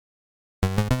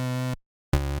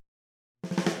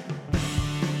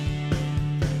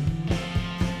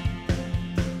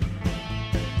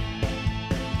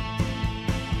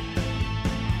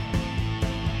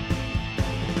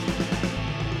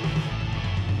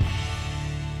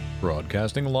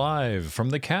Broadcasting live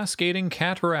from the Cascading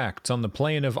Cataracts on the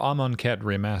plain of Amonkhet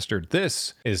Remastered,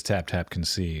 this is Tap Tap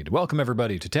Concede. Welcome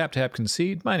everybody to Tap Tap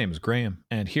Concede. My name is Graham,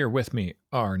 and here with me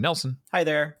are Nelson. Hi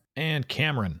there. And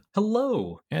Cameron.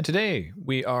 Hello. And today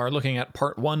we are looking at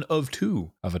part 1 of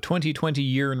 2 of a 2020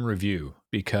 year in review,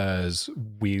 because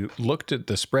we looked at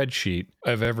the spreadsheet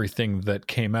of everything that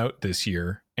came out this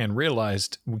year and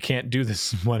realized we can't do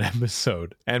this in one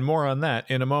episode. And more on that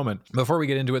in a moment. Before we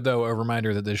get into it, though, a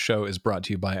reminder that this show is brought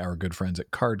to you by our good friends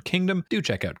at Card Kingdom. Do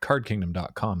check out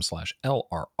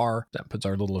cardkingdom.com/LRR. That puts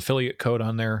our little affiliate code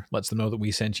on there, lets them know that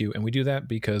we sent you, and we do that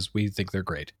because we think they're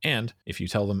great. And if you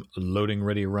tell them Loading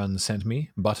Ready Run sent me,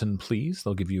 button please,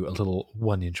 they'll give you a little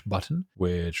 1-inch button,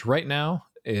 which right now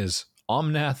is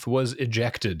Omnath was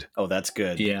ejected. Oh, that's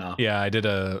good. Yeah. Yeah, I did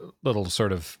a little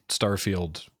sort of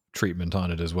Starfield treatment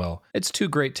on it as well. It's two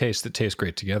great tastes that taste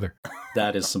great together.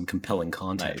 That is some compelling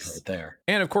content Nice. right there.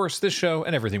 And of course, this show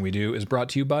and everything we do is brought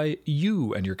to you by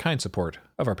you and your kind support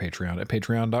of our Patreon at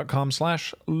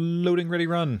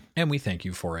patreon.com/loadingreadyrun. And we thank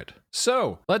you for it.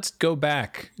 So let's go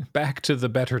back to the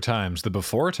better times, the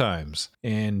before times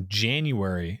in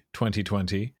January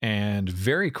 2020. And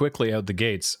very quickly out the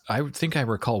gates, I think I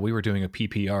recall we were doing a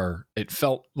PPR. It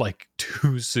felt like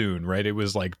too soon, right? It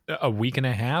was like a week and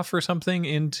a half or something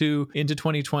into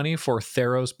 2020 for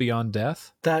Theros Beyond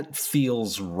Death. That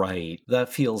feels right. That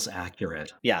feels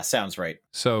accurate. Yeah, sounds right.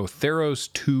 So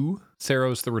Theros 2,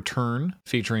 Theros the Return,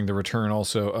 featuring the return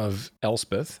also of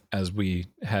Elspeth, as we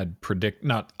had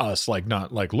not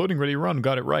like Loading Ready Run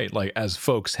got it right, like as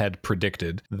folks had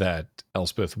predicted that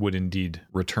Elspeth would indeed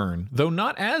return, though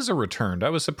not as a returned. I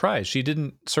was surprised she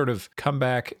didn't sort of come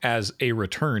back as a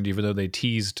returned, even though they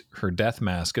teased her death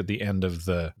mask at the end of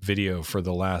the video for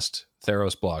the last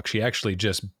Theros block. She actually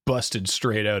just busted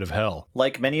straight out of hell.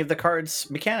 Like many of the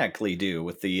cards mechanically do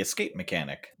with the escape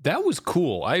mechanic. That was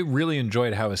cool. I really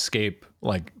enjoyed how Escape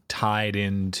tied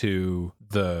into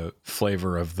the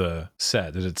flavor of the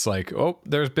set. That it's like, oh,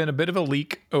 there's been a bit of a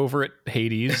leak over at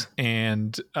Hades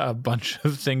and a bunch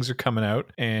of things are coming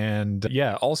out. And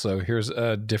yeah, also here's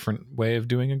a different way of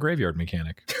doing a graveyard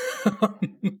mechanic.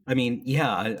 I mean,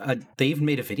 yeah, they even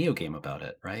made a video game about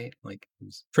it, right? Like, it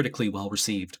was critically well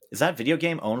received. Is that video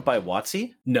game owned by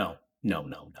WotC? No.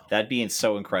 That'd be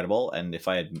so incredible. And if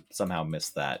I had somehow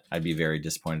missed that, I'd be very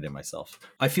disappointed in myself.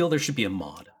 I feel there should be a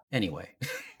mod. Anyway.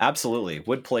 Absolutely.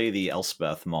 Would play the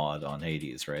Elspeth mod on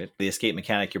Hades, right? The escape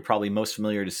mechanic you're probably most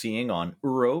familiar to seeing on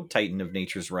Uro, Titan of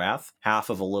Nature's Wrath. Half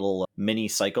of a little mini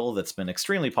cycle that's been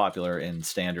extremely popular in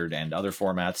standard and other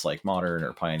formats like Modern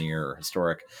or Pioneer or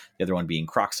Historic. The other one being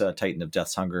Kroxa, Titan of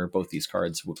Death's Hunger. Both these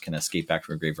cards can escape back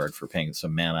from your graveyard for paying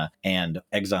some mana and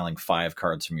exiling 5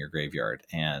 cards from your graveyard.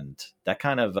 And that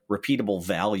kind of repeatable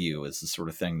value is the sort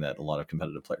of thing that a lot of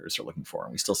competitive players are looking for.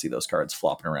 And we still see those cards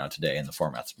flopping around today in the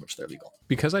formats in which they're legal.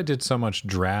 Because I did so much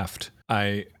draft,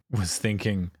 I was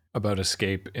thinking about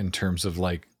Escape in terms of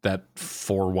that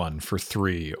 4/1 for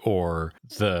 3 or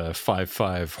the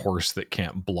 5/5 horse that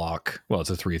can't block. Well, it's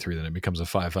a 3/3, then it becomes a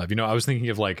 5/5. I was thinking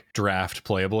of draft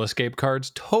playable Escape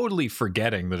cards, totally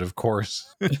forgetting that, of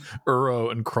course, Uro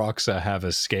and Kroxa have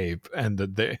Escape, and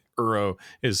that the Uro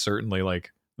is certainly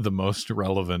the most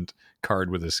relevant card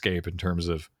with Escape in terms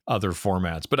of other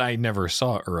formats. But I never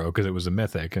saw Uro because it was a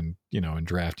mythic, and in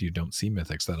draft you don't see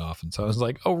mythics that often. So I was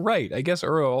like, oh right, I guess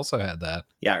Uro also had that.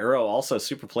 Yeah, Uro also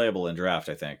super playable in draft,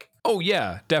 I think. Oh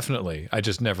yeah, definitely. I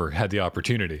just never had the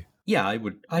opportunity. Yeah,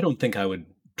 I don't think I would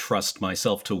trust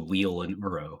myself to wheel an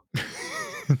Uro.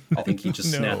 I think you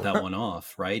just snap that one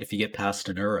off, right? If you get past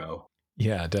an Uro.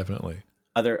 Yeah, definitely.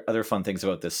 Other fun things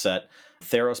about this set: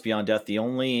 Theros Beyond Death, the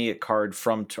only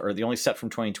the only set from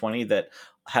 2020 that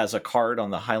has a card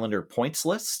on the Highlander points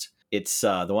list. It's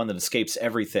the one that escapes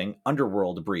everything.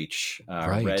 Underworld Breach,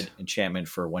 Right. Red enchantment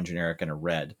for 1 generic and a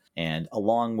red, and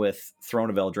along with Throne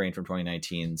of Eldraine from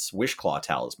 2019's Wishclaw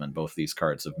Talisman, both of these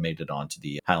cards have made it onto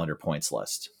the Highlander points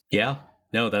list. Yeah.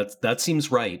 No, that seems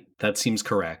right. That seems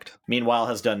correct. Meanwhile,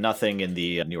 has done nothing in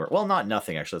the newer. Well, not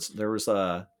nothing actually. There was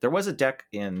a deck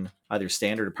in either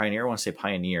Standard or Pioneer. I want to say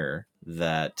Pioneer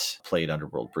that played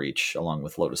Underworld Breach along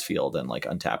with Lotus Field and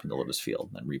untapping the Lotus Field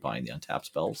and then rebuying the untapped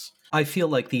spells. I feel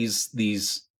like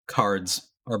these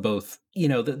cards are both,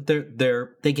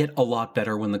 they get a lot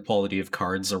better when the quality of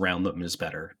cards around them is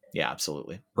better. Yeah,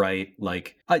 absolutely. Right?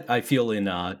 I feel in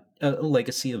a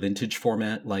legacy, a vintage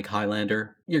format like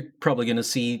Highlander, you're probably going to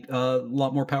see a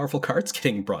lot more powerful cards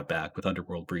getting brought back with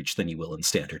Underworld Breach than you will in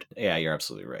Standard. Yeah, you're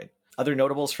absolutely right. Other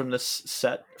notables from this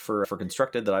set for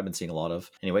constructed that I've been seeing a lot of.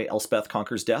 Anyway, Elspeth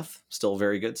Conquers Death, still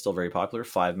very good, still very popular.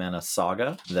 5-mana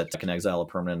Saga that can exile a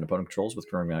permanent opponent controls with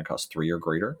current mana cost 3 or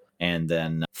greater. And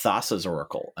then Thassa's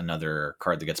Oracle, another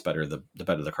card that gets better the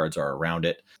better the cards are around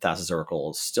it. Thassa's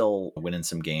Oracle is still winning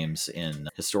some games in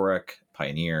Historic,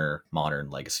 Pioneer,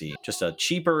 Modern, Legacy. Just a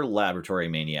cheaper laboratory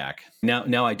maniac.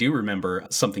 Now I do remember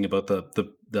something about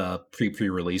the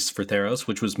pre-release for Theros,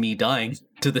 which was me dying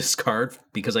to this card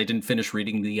because I didn't finish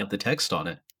reading the text on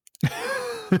it.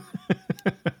 I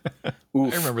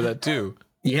remember that too.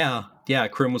 Yeah.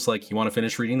 Krim was like, "You want to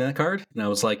finish reading that card?" And I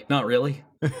was like, "Not really."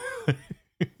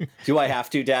 Do I have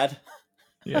to, Dad?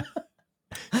 Yeah.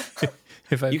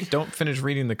 If I don't finish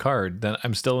reading the card, then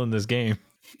I'm still in this game.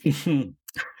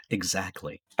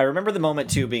 Exactly. I remember the moment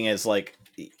too being as like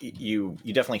you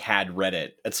definitely had read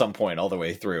it at some point all the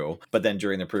way through, but then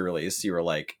during the pre-release you were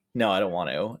like, "No, I don't want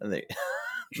to," and they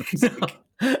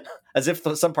as if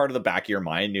some part of the back of your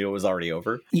mind knew it was already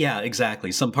over. Yeah,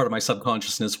 exactly. Some part of my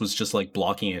subconsciousness was just like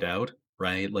blocking it out,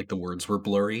 right? Like the words were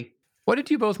blurry. What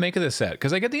did you both make of this set?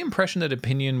 Because I get the impression that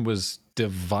opinion was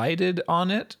divided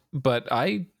on it, but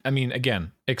I mean,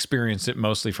 again, experienced it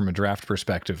mostly from a draft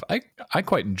perspective. I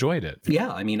quite enjoyed it.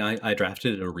 Yeah, I mean, I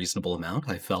drafted it a reasonable amount.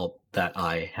 I felt that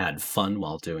I had fun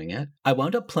while doing it. I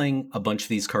wound up playing a bunch of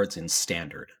these cards in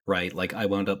Standard, right? Like I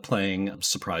wound up playing,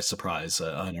 surprise, surprise,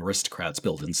 an Aristocrats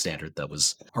build in Standard that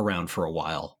was around for a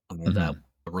while. That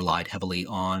relied heavily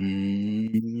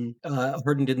on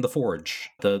Hardened in the Forge,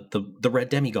 the Red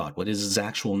Demigod. What is his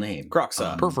actual name?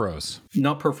 Kroxa. Purphoros.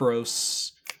 Not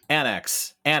Purphoros.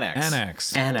 Anax.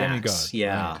 Demigod.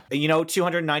 Yeah. Right.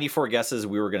 294 guesses,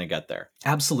 we were going to get there.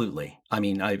 Absolutely. I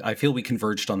mean, I feel we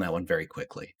converged on that one very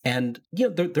quickly. And,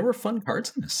 there were fun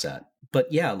cards in this set.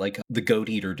 But yeah, like the Goat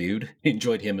Eater dude,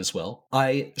 enjoyed him as well.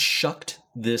 I shucked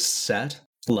this set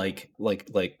like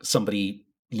somebody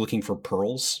looking for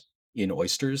pearls in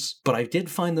oysters, but I did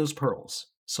find those pearls.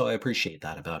 So I appreciate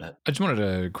that about it. I just wanted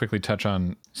to quickly touch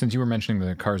on, since you were mentioning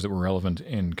the cards that were relevant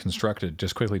in Constructed,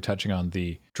 just quickly touching on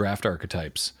the draft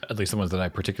archetypes, at least the ones that I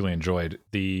particularly enjoyed.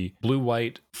 The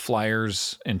blue-white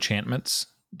flyers enchantments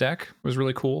deck was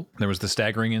really cool. There was the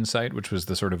Staggering Insight, which was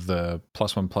the sort of the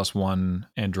 +1/+1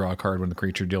 and draw a card when the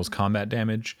creature deals combat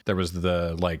damage. There was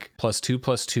the like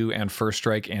 +2/+2 and first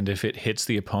strike, and if it hits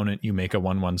the opponent, you make a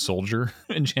 1/1 soldier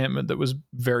enchantment that was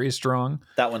very strong.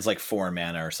 That one's like 4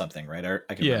 mana or something, right?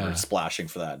 I can remember splashing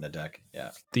for that in the deck.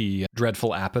 Yeah. The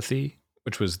Dreadful Apathy,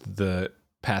 which was the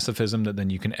pacifism that then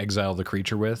you can exile the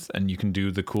creature with, and you can do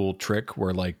the cool trick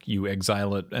where like you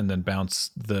exile it and then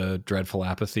bounce the Dreadful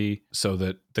Apathy so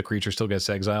that the creature still gets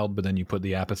exiled, but then you put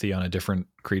the apathy on a different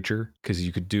creature, because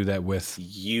you could do that with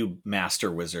you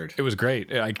master wizard. It was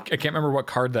great. I can't remember what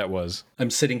card that was. I'm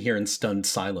sitting here in stunned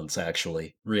silence,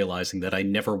 actually, realizing that I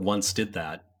never once did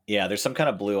that. Yeah, there's some kind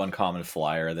of blue uncommon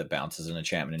flyer that bounces an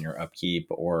enchantment in your upkeep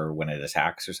or when it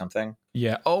attacks or something.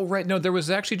 Yeah. Oh, right. No, there was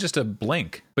actually just a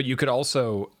blink, but you could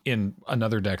also, in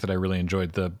another deck that I really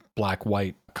enjoyed, the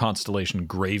black-white Constellation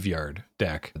Graveyard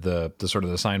deck, the sort of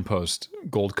the signpost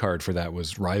gold card for that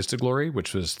was Rise to Glory,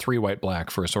 which was 3 white-black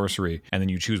for a sorcery, and then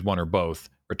you choose one or both.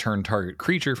 Return target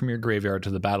creature from your graveyard to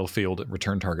the battlefield,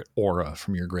 return target aura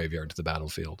from your graveyard to the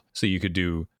battlefield. So you could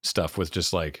do stuff with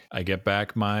just like, I get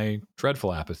back my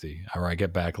Dreadful Apathy, or I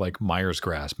get back like Mire's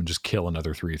Grasp and just kill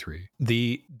another 3/3.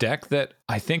 The deck that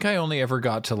I think I only ever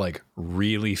got to like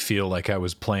really feel like I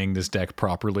was playing this deck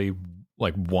properly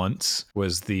like once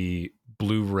was the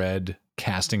blue-red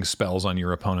casting spells on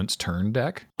your opponent's turn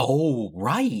deck. Oh,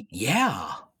 right.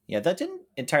 Yeah. Yeah, that didn't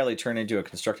entirely turn into a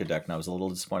constructed deck, and I was a little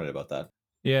disappointed about that.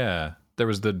 Yeah. There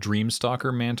was the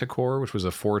Dreamstalker Manticore, which was a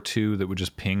 4/2 that would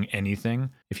just ping anything.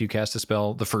 If you cast a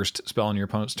spell, the first spell on your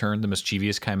opponent's turn, the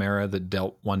Mischievous Chimera that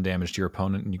dealt 1 damage to your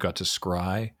opponent, and you got to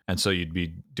scry. And so you'd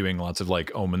be doing lots of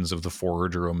like Omens of the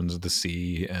Forge or Omens of the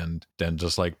Sea, and then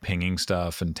just like pinging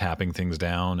stuff and tapping things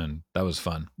down. And that was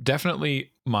fun.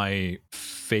 Definitely my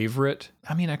favorite.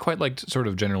 I mean, I quite liked sort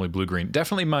of generally blue-green.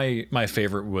 Definitely my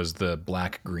favorite was the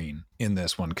black-green in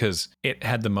this one, because it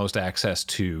had the most access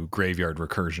to graveyard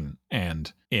recursion,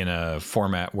 and in a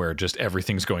format where just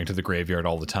everything's going to the graveyard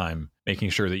all the time, making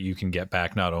sure that you can get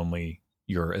back not only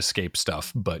your escape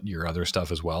stuff, but your other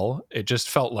stuff as well. It just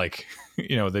felt like,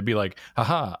 they'd be like,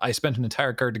 haha, I spent an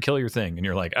entire card to kill your thing. And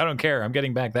you're like, I don't care. I'm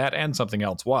getting back that and something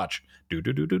else. Watch.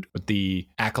 But the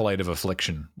Acolyte of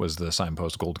Affliction was the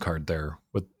signpost gold card there,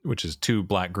 which is 2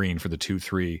 black-green for the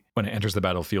 2/3. When it enters the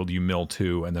battlefield, you mill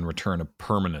 2 and then return a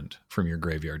permanent from your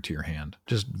graveyard to your hand.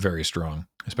 Just very strong,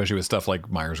 especially with stuff like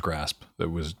Mire's Grasp that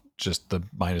was just the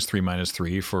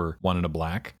 -3/-3 for 1 and a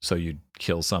black. So you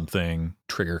kill something,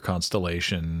 trigger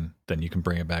Constellation, then you can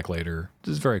bring it back later.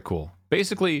 This is very cool.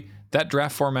 Basically, that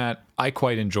draft format I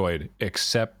quite enjoyed,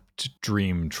 except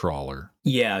Dream Trawler.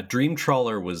 Yeah, Dream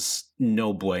Trawler was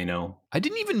no bueno. I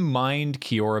didn't even mind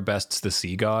Kiora Best's The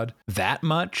Sea God that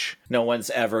much. No one's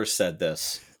ever said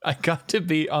this. I got to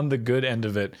be on the good end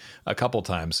of it a couple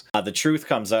times. The truth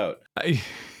comes out.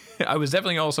 I was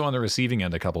definitely also on the receiving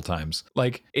end a couple times.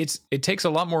 Like it takes a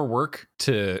lot more work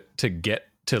to get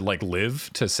to like live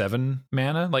to 7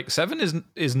 mana. Like 7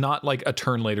 is not like a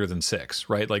turn later than 6,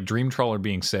 right? Like Dream Trawler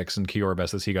being 6 and Kiora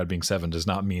Best the Sea God being 7 does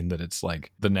not mean that it's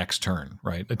like the next turn,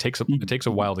 right? It takes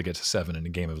a while to get to 7 in a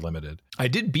game of limited. I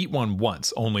did beat one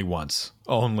once, only once,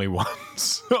 only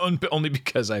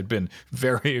because I'd been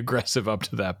very aggressive up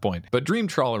to that point. But Dream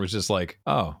Trawler was just like,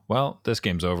 oh, well, this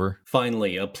game's over.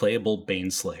 Finally, a playable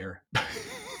Baneslayer.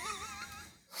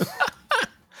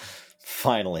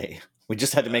 Finally. We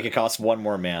just had to make it cost 1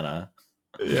 more mana.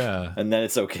 Yeah. And then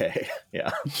it's okay.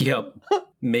 Yeah. Yep.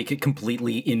 Make it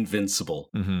completely invincible.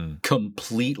 Mm-hmm.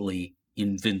 Completely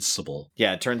invincible.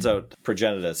 Yeah, it turns out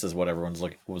Progenitus is what everyone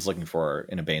was looking for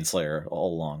in a Baneslayer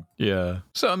all along. Yeah.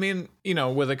 So, I mean,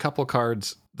 with a couple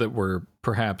cards that were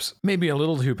perhaps maybe a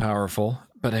little too powerful,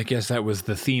 but I guess that was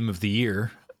the theme of the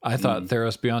year. I thought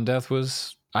Theros Beyond Death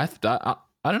was...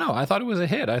 I don't know. I thought it was a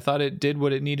hit. I thought it did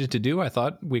what it needed to do. I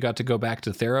thought we got to go back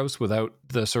to Theros without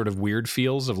the sort of weird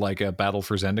feels of like a Battle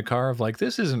for Zendikar of like,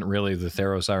 this isn't really the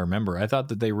Theros I remember. I thought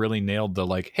that they really nailed the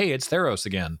like, hey, it's Theros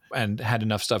again, and had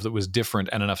enough stuff that was different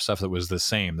and enough stuff that was the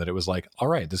same that it was like, all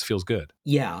right, this feels good.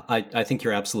 Yeah, I think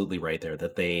you're absolutely right there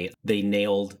that they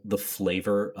nailed the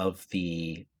flavor of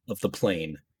the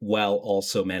plane while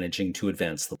also managing to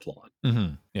advance the plot.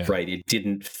 Mm-hmm. Yeah. Right? It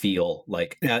didn't feel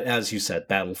like, as you said,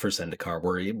 Battle for Zendikar,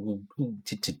 where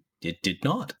it did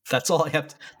not. That's all I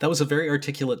have. That was a very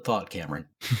articulate thought, Cameron.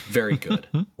 Very good.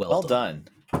 Well done.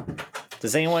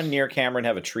 Does anyone near Cameron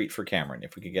have a treat for Cameron?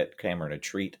 If we could get Cameron a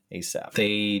treat ASAP.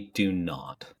 They do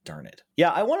not. Darn it. Yeah,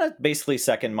 I want to basically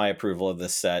second my approval of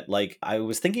this set. Like, I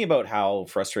was thinking about how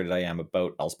frustrated I am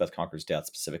about Elspeth Conquers Death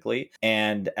specifically.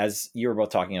 And as you were both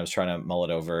talking, I was trying to mull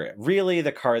it over. Really,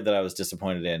 the card that I was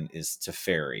disappointed in is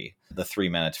Teferi, the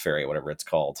 3-mana Teferi, whatever it's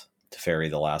called.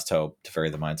 Teferi the Last Hope,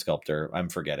 Teferi the Mind Sculptor, I'm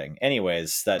forgetting.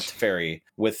 Anyways, that Teferi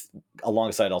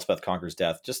alongside Elspeth Conquers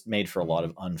Death just made for a lot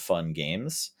of unfun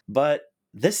games. But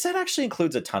this set actually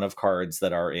includes a ton of cards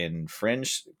that are in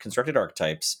fringe constructed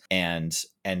archetypes and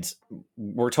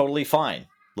we're totally fine.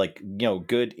 Like,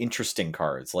 good, interesting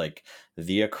cards like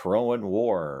the Akroan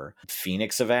War,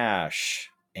 Phoenix of Ash,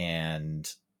 and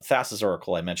Thassa's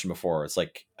Oracle I mentioned before. It's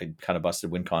like I kind of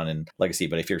busted WinCon in Legacy,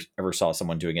 but if you ever saw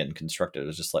someone doing it in Constructed, it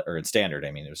was just like, or in Standard,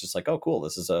 I mean, it was just like, oh, cool,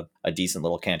 this is a decent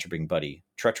little cantripping buddy.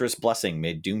 Treacherous Blessing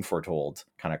made Doom Foretold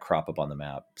kind of crop up on the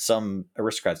map. Some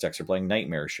Aristocrats decks are playing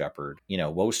Nightmare Shepherd.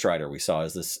 Woe Strider we saw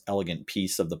as this elegant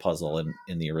piece of the puzzle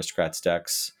in the Aristocrats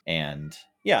decks. And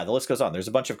yeah, the list goes on. There's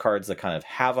a bunch of cards that kind of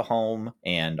have a home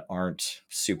and aren't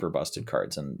super busted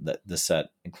cards, and this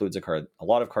set includes a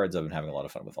lot of cards I've been having a lot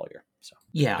of fun with all year. So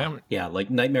yeah, like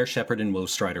Nightmare Shepherd and Woe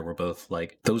Strider were both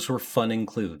like, those were fun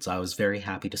includes. I was very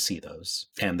happy to see those,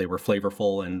 and they were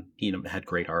flavorful and had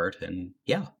great art, and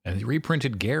yeah. And they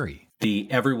reprinted Gary, the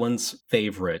everyone's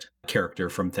favorite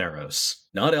character from Theros,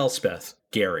 not Elspeth,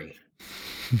 Gary.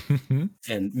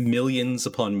 And millions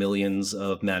upon millions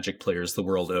of Magic players the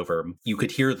world over, you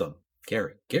could hear them.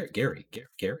 Gary.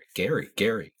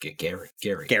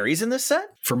 Gary's in this set?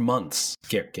 For months.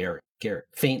 Gary.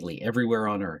 Faintly, everywhere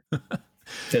on Earth.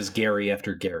 As Gary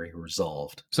after Gary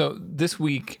resolved. So this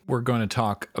week, we're going to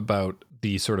talk about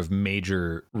the sort of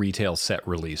major retail set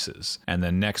releases. And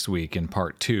then next week, in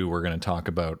part 2, we're going to talk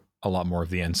about a lot more of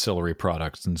the ancillary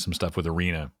products and some stuff with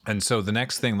Arena. And so the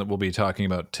next thing that we'll be talking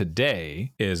about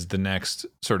today is the next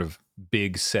sort of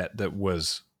big set that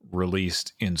was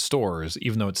released in stores,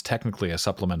 even though it's technically a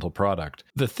supplemental product.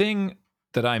 The thing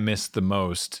that I miss the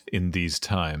most in these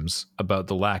times about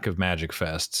the lack of Magic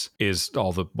Fests is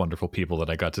all the wonderful people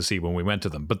that I got to see when we went to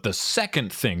them. But the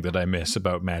second thing that I miss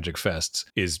about Magic Fests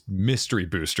is Mystery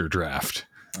Booster Draft.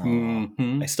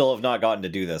 I still have not gotten to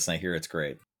do this, and I hear it's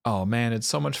great. Oh man, it's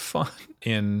so much fun.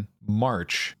 In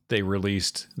March, they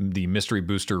released the Mystery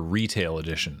Booster Retail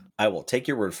Edition. I will take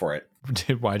your word for it.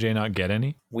 Did YJ not get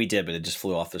any? We did, but it just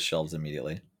flew off the shelves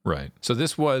immediately. Right. So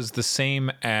this was the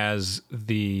same as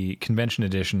the Convention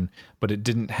Edition, but it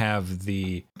didn't have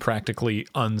the practically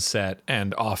unset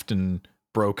and often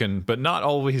broken, but not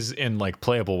always in like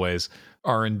playable ways,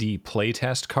 R&D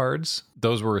playtest cards.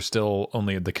 Those were still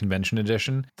only the Convention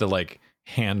Edition. The like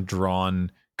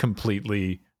hand-drawn,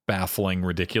 completely baffling,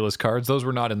 ridiculous cards. Those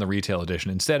were not in the retail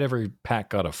edition. Instead, every pack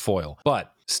got a foil,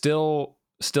 but still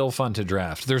fun to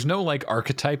draft. There's no like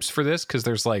archetypes for this because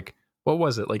there's like, what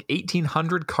was it, like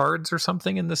 1,800 cards or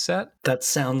something in the set? That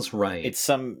sounds right. It's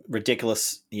some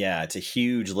ridiculous, yeah, it's a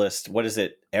huge list. What is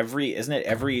it? Isn't it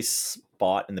every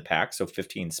spot in the pack, so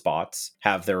 15 spots,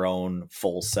 have their own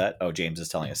full set? Oh, James is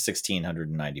telling us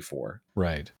 1,694.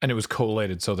 Right. And it was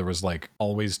collated, so there was like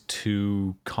always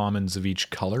 2 commons of each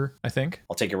color, I think.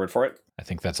 I'll take your word for it. I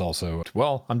think that's also,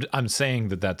 well, I'm saying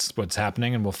that that's what's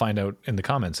happening, and we'll find out in the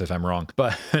comments if I'm wrong.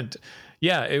 But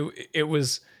yeah, it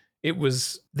was,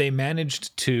 they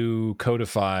managed to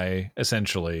codify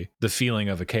essentially the feeling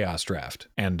of a chaos draft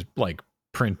and like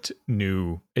print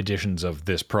new editions of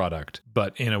this product,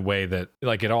 but in a way that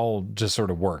like it all just sort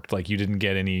of worked. Like you didn't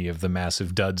get any of the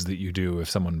massive duds that you do if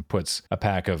someone puts a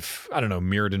pack of, I don't know,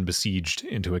 Mirrodin and Besieged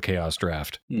into a chaos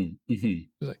draft.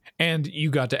 Mm-hmm. And you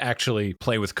got to actually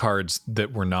play with cards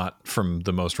that were not from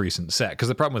the most recent set. Because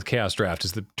the problem with chaos draft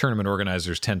is the tournament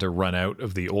organizers tend to run out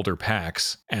of the older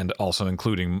packs, and also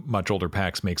including much older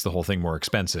packs makes the whole thing more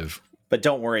expensive. But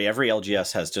don't worry, every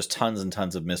LGS has just tons and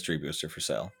tons of Mystery Booster for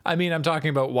sale. I mean, I'm talking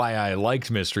about why I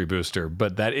liked Mystery Booster,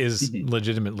 but that is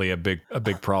legitimately a big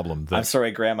problem. I'm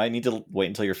sorry, Graham. I need to wait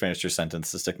until you're finished your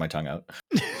sentence to stick my tongue out.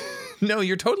 No,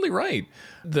 you're totally right.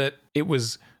 That it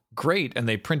was great, and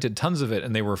they printed tons of it,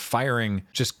 and they were firing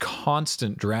just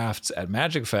constant drafts at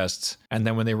Magic Fests. And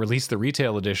then when they released the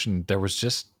retail edition, there was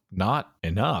just not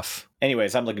enough.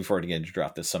 Anyways, I'm looking forward to getting to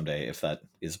draft this someday, if that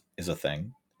is a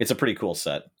thing. It's a pretty cool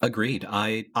set. Agreed.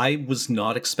 I was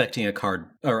not expecting a card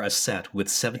or a set with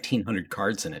 1,700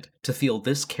 cards in it to feel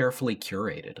this carefully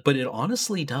curated, but it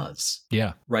honestly does.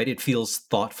 Yeah. Right? It feels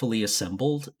thoughtfully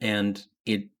assembled, and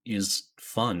it is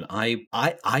fun. I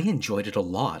enjoyed it a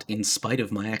lot in spite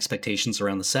of my expectations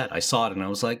around the set. I saw it and I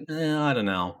was like, I don't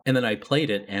know. And then I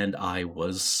played it and I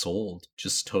was sold,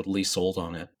 just totally sold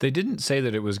on it. They didn't say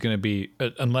that it was going to be,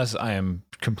 unless I am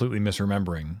completely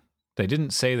misremembering, they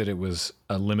didn't say that it was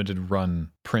a limited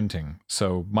run printing.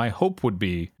 So my hope would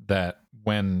be that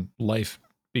when life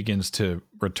begins to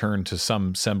return to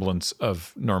some semblance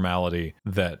of normality,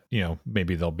 that, you know,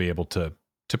 maybe they'll be able to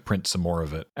print some more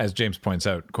of it. As James points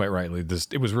out quite rightly,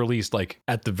 it was released like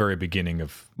at the very beginning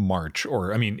of March,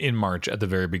 or I mean in March, at the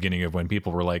very beginning of when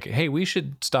people were like, hey, we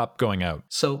should stop going out.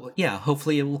 So yeah,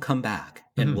 hopefully it will come back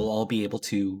and we'll all be able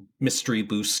to mystery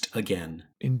boost again.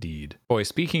 Indeed. Boy,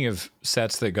 speaking of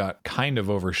sets that got kind of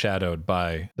overshadowed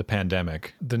by the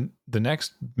pandemic, the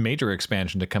next major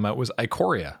expansion to come out was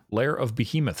Ikoria, Lair of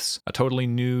Behemoths, a totally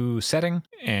new setting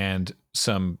and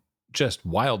some just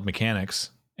wild mechanics.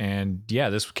 And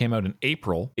yeah, this came out in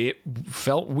April. It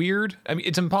felt weird. I mean,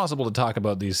 it's impossible to talk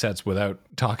about these sets without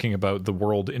talking about the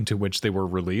world into which they were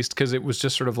released, because it was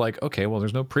just sort of like, okay, well,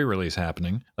 there's no pre-release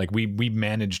happening. Like we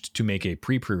managed to make a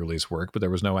pre-release work, but there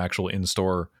was no actual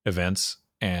in-store events.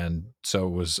 And so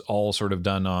it was all sort of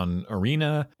done on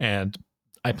Arena. And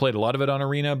I played a lot of it on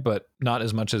Arena, but not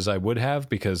as much as I would have,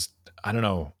 because I don't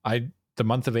know. The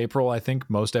month of April, I think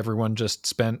most everyone just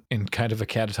spent in kind of a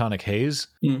catatonic haze.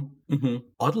 Mm-hmm.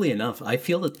 Oddly enough, I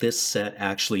feel that this set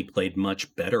actually played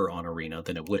much better on Arena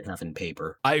than it would have in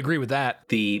paper. I agree with that.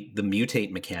 The mutate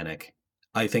mechanic,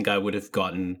 I think I would have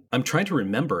gotten... I'm trying to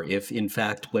remember if, in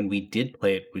fact, when we did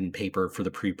play it in paper for the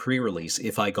pre-release,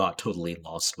 if I got totally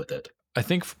lost with it. I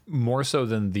think more so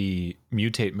than the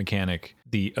mutate mechanic,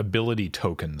 the ability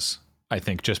tokens, I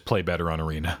think, just play better on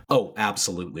Arena. Oh,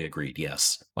 absolutely agreed,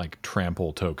 yes. Like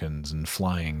trample tokens and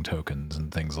flying tokens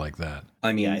and things like that.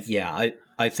 I mean,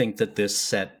 I think that this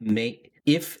set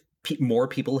if more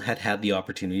people had the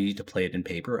opportunity to play it in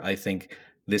paper, I think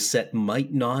this set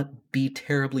might not be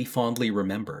terribly fondly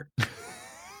remembered.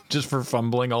 Just for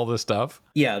fumbling all this stuff?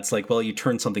 Yeah, it's like, well, you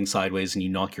turn something sideways and you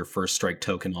knock your first strike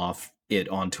token off it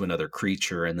onto another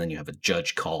creature, and then you have a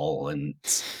judge call, and...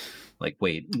 Like,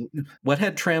 wait, what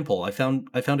had trample? I found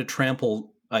a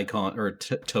trample icon or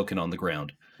token on the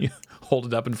ground. You hold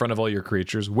it up in front of all your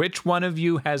creatures. Which one of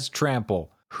you has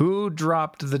trample? Who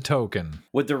dropped the token?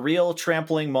 Would the real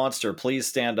trampling monster please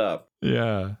stand up?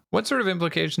 Yeah. What sort of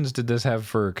implications did this have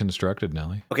for Constructed,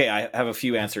 Nelly? Okay, I have a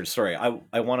few answers. Sorry,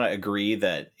 I want to agree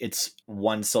that it's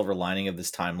one silver lining of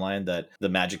this timeline that the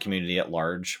Magic community at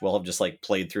large will have just like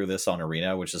played through this on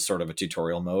Arena, which is sort of a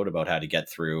tutorial mode about how to get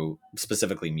through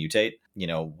specifically Mutate. You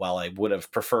know, while I would have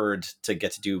preferred to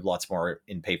get to do lots more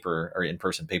in paper or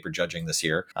in-person paper judging this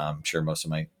year, I'm sure most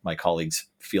of my colleagues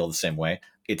feel the same way.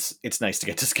 It's nice to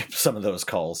get to skip some of those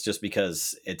calls just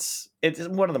because it's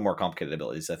one of the more complicated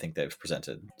abilities I think they've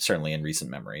presented, certainly in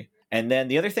recent memory. And then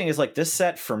the other thing is, like, this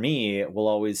set for me will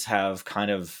always have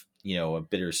kind of, you know, a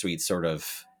bittersweet sort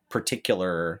of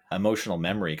particular emotional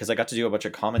memory because I got to do a bunch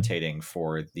of commentating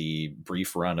for the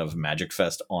brief run of Magic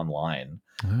Fest Online,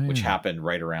 which happened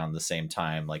right around the same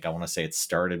time. Like I want to say it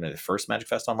started, the first Magic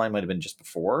Fest Online might have been just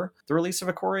before the release of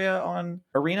Ikoria on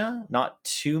Arena. Not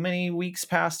too many weeks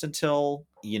passed until,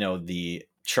 the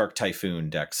Shark Typhoon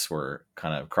decks were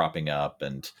kind of cropping up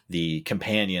and the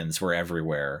companions were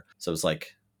everywhere. So it was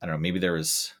like, I don't know, maybe there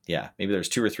was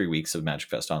 2 or 3 weeks of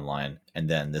Magic Fest Online, and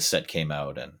then this set came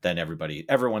out, and then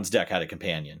everyone's deck had a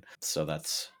companion. So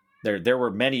that's there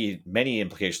were many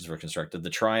implications for Constructed.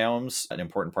 The Triomes, an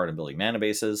important part of building mana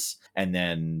bases, and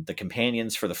then the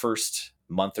companions for the first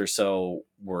month or so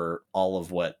were all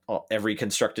of what every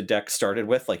Constructed deck started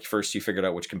with. Like first you figured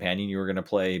out which companion you were going to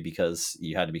play because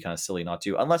you had to be kind of silly not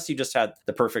to, unless you just had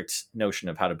the perfect notion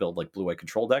of how to build like blue-white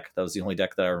control deck. That was the only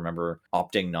deck that I remember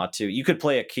opting not to. You could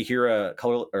play a Kahira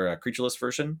color or a creatureless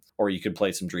version, or you could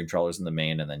play some Dream Trawlers in the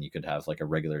main, and then you could have like a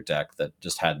regular deck that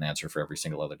just had an answer for every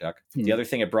single other deck. The other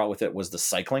thing it brought with it was the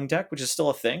cycling deck, which is still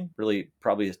a thing, really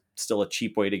probably still a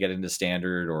cheap way to get into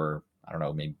Standard, or I don't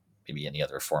know, maybe any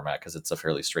other format, because it's a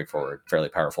fairly straightforward, fairly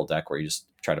powerful deck where you just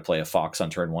try to play a Fox on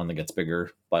turn 1 that gets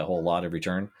bigger by a whole lot every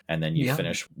turn, and then you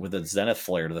finish with a Zenith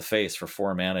Flare to the face for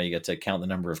 4 mana. You get to count the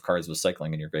number of cards with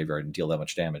cycling in your graveyard and deal that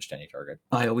much damage to any target.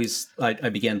 I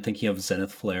began thinking of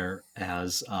Zenith Flare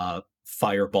as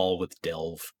Fireball with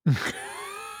Delve.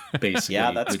 Basically.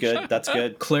 Yeah, that's good. That's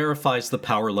good. Clarifies the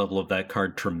power level of that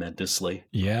card tremendously.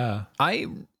 Yeah. I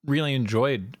really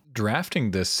enjoyed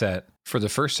drafting this set for the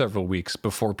first several weeks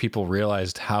before people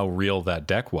realized how real that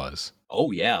deck was.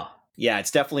 Oh, yeah. Yeah,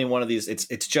 it's definitely one of these. It's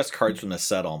just cards from the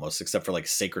set almost, except for like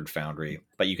Sacred Foundry.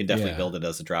 But you can definitely build it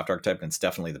as a draft archetype, and it's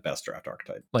definitely the best draft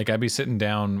archetype. Like I'd be sitting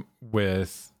down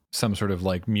with some sort of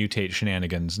like mutate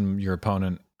shenanigans, and your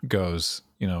opponent goes,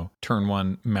 turn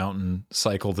 1 mountain,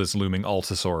 cycle this looming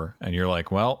Altasaur, and you're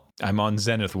like, well, I'm on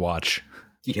Zenith Watch.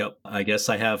 Yep. I guess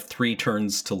I have 3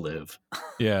 turns to live.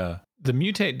 Yeah. The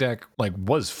mutate deck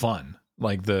was fun.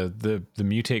 Like the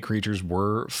mutate creatures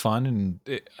were fun,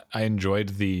 and I enjoyed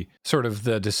the sort of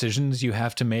the decisions you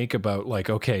have to make about like,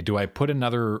 okay, do I put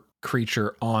another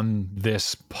creature on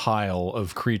this pile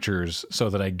of creatures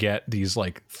so that I get these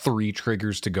like 3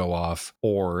 triggers to go off,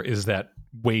 or is that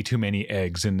way too many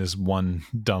eggs in this one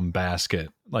dumb basket?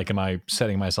 Like, am I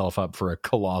setting myself up for a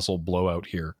colossal blowout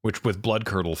here? Which with Blood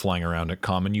Curdle flying around at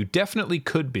common, you definitely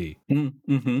could be.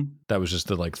 Mm-hmm. That was just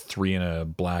the 3 and a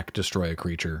black destroy a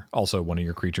creature. Also, one of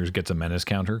your creatures gets a menace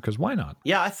counter, because why not?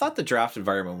 Yeah, I thought the draft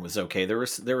environment was okay. There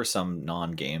were some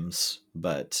non-games,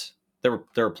 but there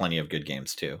were plenty of good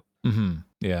games too. Mm-hmm.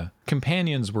 Yeah.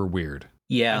 Companions were weird.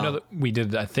 Yeah. I know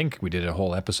that I think we did a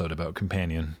whole episode about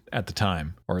Companion at the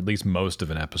time, or at least most of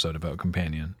an episode about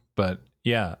Companion. But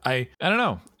yeah, I don't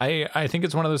know. I think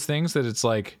it's one of those things that it's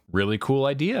like, really cool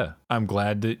idea. I'm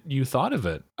glad that you thought of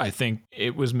it. I think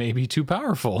it was maybe too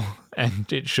powerful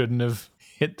and it shouldn't have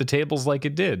hit the tables like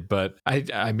it did. But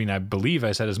I mean, I believe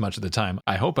I said as much at the time.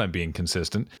 I hope I'm being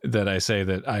consistent, that I say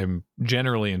that I'm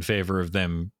generally in favor of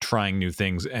them trying new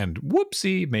things and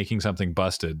whoopsie, making something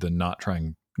busted than not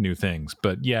trying new things.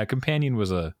 But yeah, Companion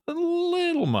was a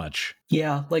little much.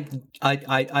 Yeah, like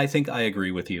I think I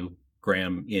agree with you,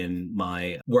 Graham, in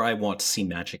where I want to see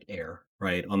Magic err,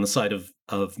 right? On the side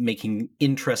of making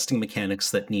interesting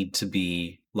mechanics that need to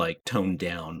be like toned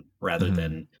down rather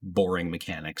than boring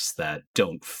mechanics that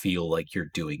don't feel like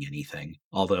you're doing anything.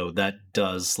 Although that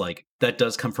does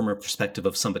come from a perspective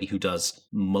of somebody who does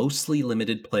mostly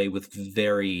limited play with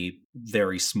very,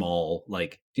 very small,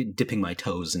 like dipping my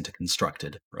toes into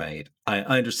Constructed, right? I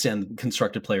understand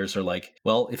Constructed players are like,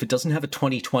 well, if it doesn't have a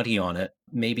 2020 on it,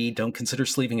 maybe don't consider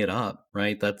sleeving it up,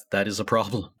 right? That is a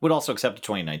problem. Would also accept a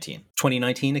 2019.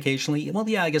 2019 occasionally? Well,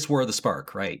 yeah, I guess War of the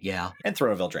Spark, right? Yeah. And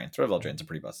Throne of Eldraine. Throne of Eldraine's a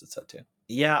pretty busted set too.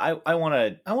 Yeah, I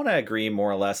want to agree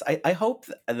more or less. I hope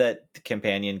that the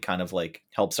Companion kind of like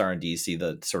helps R&D see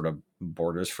the sort of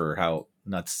borders for how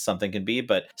nuts something can be,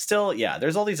 but still, yeah,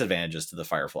 there's all these advantages to the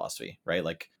Fire philosophy, right?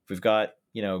 Like we've got,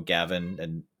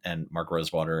 Gavin and Mark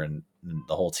Rosewater and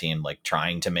the whole team like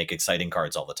trying to make exciting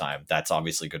cards all the time. That's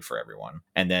obviously good for everyone.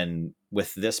 And then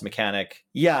with this mechanic,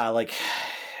 yeah, like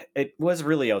it was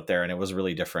really out there and it was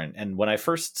really different. And when I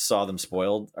first saw them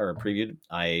spoiled or previewed,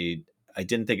 I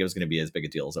didn't think it was going to be as big a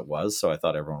deal as it was. So I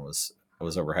thought everyone was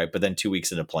overhyped. But then 2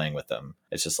 weeks into playing with them,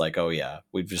 it's just like, oh yeah,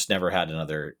 we've just never had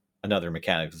another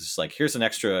mechanic. It's just like, here's an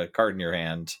extra card in your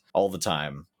hand all the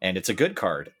time. And it's a good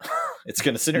card. It's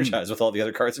going to synergize with all the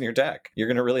other cards in your deck. You're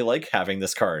going to really like having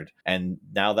this card. And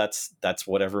now that's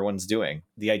what everyone's doing.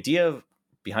 The idea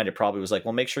behind it probably was like,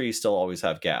 well, make sure you still always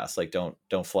have gas. Like don't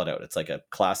flood out. It's like a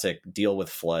classic deal with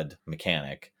flood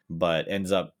mechanic. but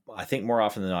ends up, I think more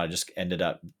often than not, it just ended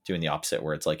up doing the opposite,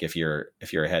 where it's like if you're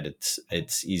ahead,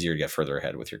 it's easier to get further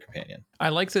ahead with your companion. I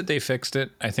like that they fixed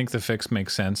it. I think the fix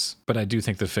makes sense, but I do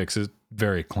think the fix is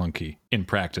very clunky in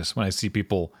practice. When I see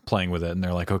people playing with it and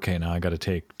they're like, okay, now I got to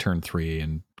take turn 3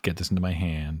 and get this into my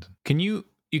hand.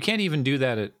 You can't even do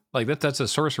that at like that's a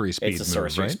sorcery speed. It's a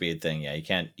sorcery right? speed thing. Yeah,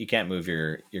 you can't move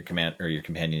your command or your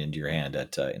companion into your hand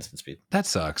at instant speed. That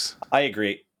sucks. I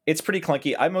agree. It's pretty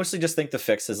clunky. I mostly just think the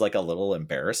fix is like a little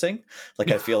embarrassing. Like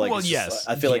I feel like, well, yes,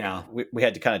 I feel like we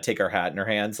had to kind of take our hat in our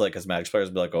hands, like as Magic players,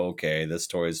 be like, okay, this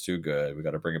toy is too good. We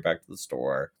got to bring it back to the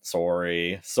store.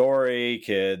 Sorry,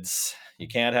 kids. You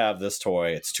can't have this toy.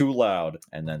 It's too loud.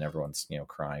 And then everyone's,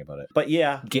 crying about it. But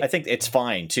yeah, I think it's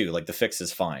fine too. Like the fix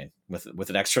is fine with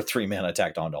an extra 3 mana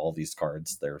tacked onto all these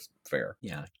cards. They're fair.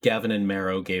 Yeah. Gavin and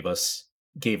Marrow gave us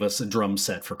a drum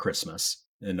set for Christmas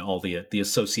and all the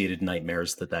associated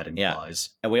nightmares that implies.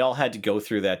 Yeah. And we all had to go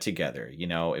through that together.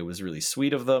 It was really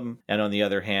sweet of them. And on the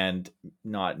other hand,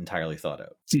 not entirely thought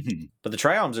out. But the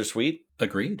Triomes are sweet.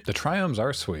 Agreed. The Triomes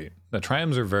are sweet. The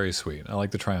Triomes are very sweet. I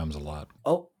like the Triomes a lot.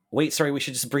 Oh, wait, sorry, we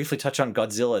should just briefly touch on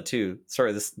Godzilla too.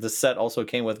 Sorry, this set also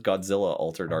came with Godzilla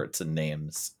altered arts and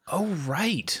names. Oh,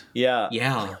 right. Yeah.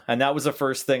 Yeah. And that was the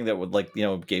first thing that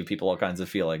would gave people all kinds of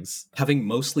feelings. Having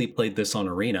mostly played this on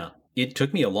Arena, it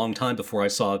took me a long time before I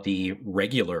saw the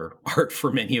regular art for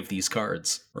many of these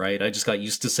cards, right? I just got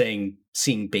used to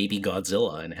seeing Baby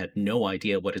Godzilla and had no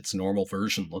idea what its normal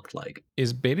version looked like.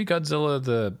 Is Baby Godzilla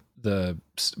the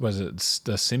was it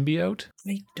the symbiote?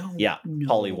 I don't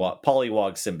know.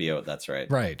 Pollywog symbiote, that's right.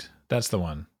 Right. That's the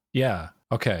one. Yeah.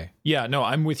 Okay. Yeah, no,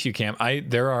 I'm with you, Cam.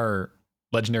 There are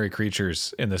legendary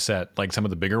creatures in the set, like some of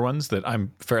the bigger ones that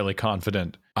I'm fairly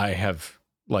confident I have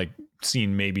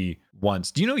seen maybe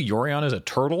once. Do you know Yorion is a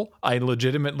turtle? I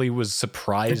legitimately was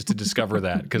surprised to discover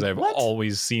that because I've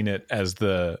always seen it as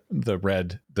the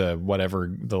red, the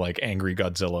whatever, the angry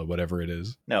Godzilla, whatever it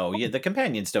is. No, the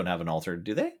companions don't have an altered,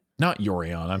 do they? Not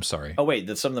Yorion, I'm sorry. Oh wait,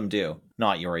 some of them do.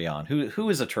 Not Yorion. Who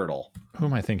is a turtle? Who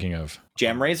am I thinking of?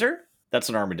 Jamrazor? That's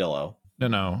an armadillo.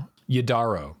 No.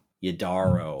 Yadaro.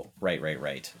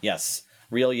 Right. Yes.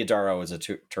 Real Yadaro is a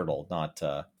turtle, not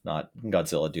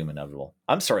Godzilla Doom Inevitable.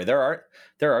 I'm sorry, there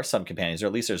are some companions, or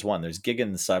at least there's one. There's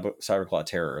Gigan the Cyberclaw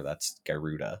Terror, that's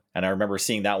Gyruda. And I remember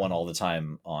seeing that one all the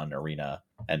time on Arena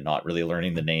and not really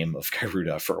learning the name of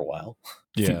Gyruda for a while.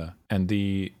 Yeah. And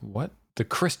the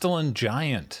Crystalline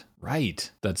Giant. Right.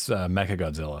 That's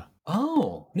Mechagodzilla.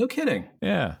 Oh, no kidding.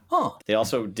 Yeah. Oh. They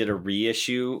also did a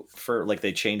reissue for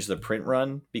they changed the print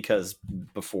run because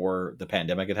before the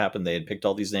pandemic had happened, they had picked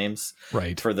all these names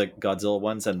for the Godzilla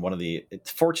ones. And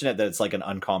it's fortunate that it's an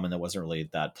uncommon that wasn't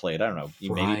really that played. I don't know.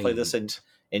 You maybe play this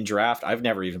in draft. I've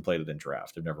never even played it in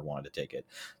draft. I've never wanted to take it,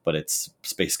 but it's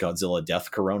Space Godzilla Death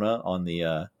Corona on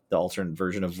the alternate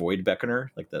version of Void Beckoner.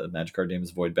 The Magic card name is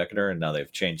Void Beckoner. And now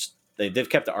they've changed. They've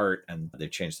kept the art and they've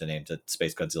changed the name to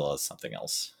Space Godzilla as something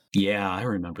else. Yeah, I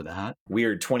remember that.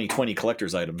 Weird 2020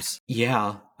 collector's items.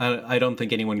 Yeah, I don't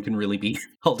think anyone can really be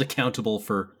held accountable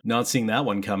for not seeing that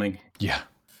one coming. Yeah.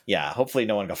 Yeah, hopefully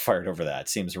no one got fired over that. It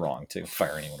seems wrong to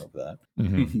fire anyone over that.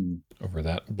 Mm-hmm. Over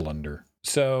that blunder.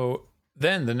 So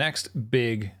then the next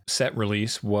big set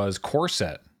release was Core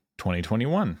Set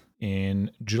 2021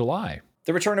 in July.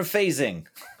 The return of phasing.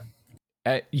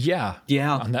 Yeah.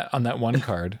 On that one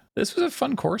card. This was a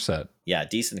fun core set. Yeah,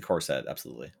 decent core set,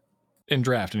 absolutely. In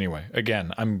draft, anyway.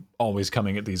 Again, I'm always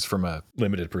coming at these from a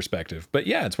limited perspective. But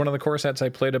yeah, it's one of the core sets I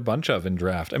played a bunch of in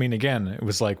draft. I mean, again, it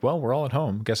was we're all at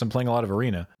home. Guess I'm playing a lot of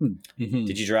Arena. Mm-hmm.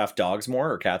 Did you draft dogs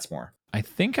more or cats more? I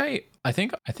think I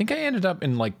ended up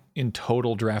in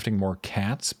total drafting more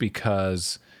cats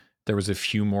because there was a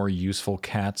few more useful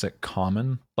cats at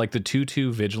common. The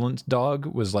 2/2 Vigilant dog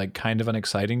was kind of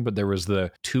unexciting, but there was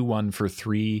the 2/1 for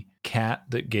 3 cat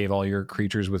that gave all your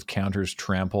creatures with counters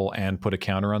trample and put a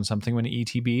counter on something when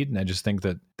ETB'd, and I just think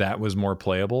that was more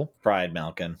playable. Pride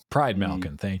Malkin,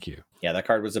 thank you. Yeah, that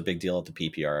card was a big deal at the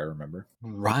PPR, I remember.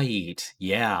 Right,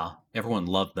 yeah. Everyone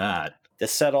loved that.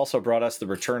 This set also brought us the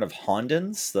return of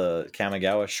Hondens, the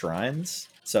Kamigawa Shrines.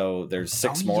 So there's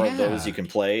 6 more of those you can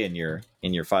play in your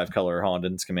 5-color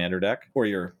Hondens commander deck, or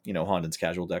your Hondens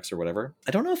casual decks or whatever.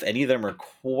 I don't know if any of them are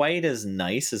quite as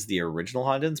nice as the original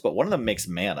Hondens, but one of them makes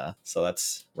mana, so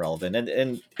that's relevant.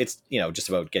 And it's just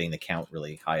about getting the count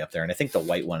really high up there. And I think the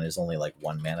white one is only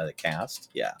 1 mana to cast.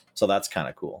 Yeah, so that's kind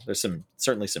of cool. There's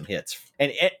certainly some hits.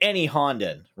 And any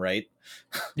Honden, right?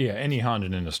 Yeah, any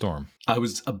Honden in a storm. I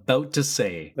was about to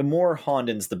say, the more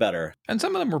Hondens, the better. And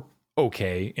some of them were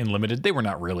okay in limited. They were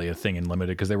not really a thing in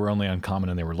limited because they were only uncommon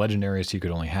and they were legendary, so you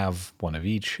could only have one of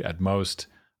each at most.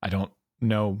 I don't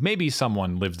know. Maybe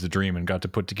someone lived the dream and got to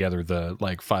put together the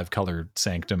like 5-color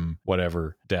Sanctum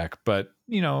whatever deck. But,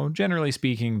 generally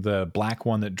speaking, the black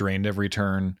one that drained every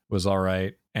turn was all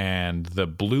right. And the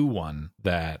blue one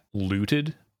that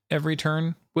looted every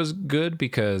turn was good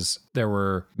because there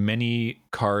were many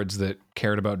cards that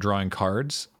cared about drawing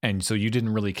cards. And so you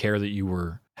didn't really care that you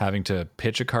were having to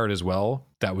pitch a card as well.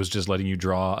 That was just letting you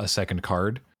draw a second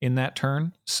card in that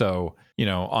turn. So,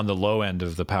 on the low end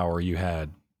of the power, you had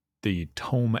the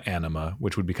Tome Anima,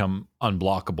 which would become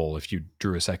unblockable if you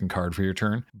drew a second card for your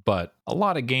turn. But a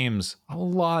lot of games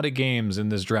in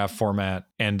this draft format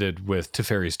ended with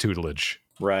Teferi's Tutelage.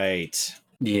 Right.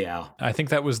 Yeah. I think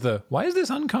that was why is this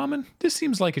uncommon? This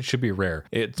seems like it should be rare.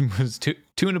 It was two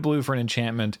and a blue for an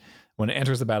enchantment. When it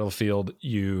enters the battlefield,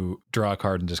 you draw a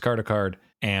card and discard a card.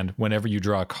 And whenever you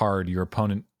draw a card, your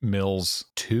opponent mills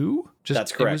 2?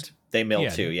 That's correct. They mill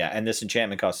 2, yeah. And this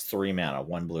enchantment costs 3 mana,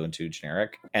 1 blue and 2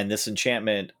 generic. And this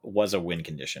enchantment was a win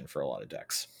condition for a lot of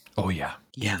decks. Oh, yeah.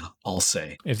 Yeah, I'll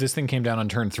say. If this thing came down on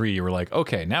turn 3, you were like,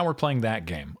 okay, now we're playing that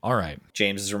game. All right.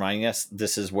 James is reminding us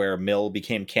this is where mill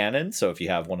became canon. So if you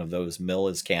have one of those mill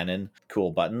is canon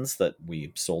cool buttons that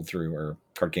we sold through, or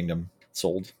Card Kingdom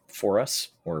sold for us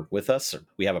or with us, or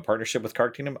we have a partnership with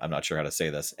Card Kingdom. I'm not sure how to say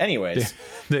this. Anyways,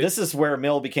 this is where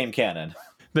mill became canon.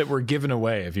 That were given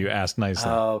away if you asked nicely.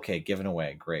 Oh, okay. Given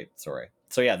away. Great. Sorry.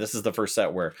 So yeah, this is the first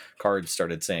set where cards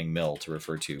started saying mill to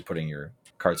refer to putting your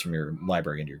cards from your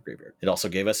library into your graveyard. It also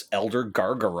gave us Elder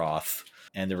Gargaroth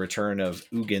and the return of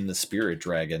Ugin the Spirit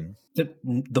Dragon.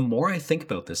 The more I think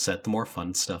about this set, the more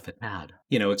fun stuff it had.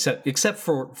 Except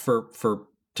for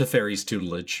Teferi's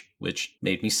Tutelage, which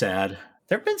made me sad.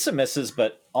 There have been some misses,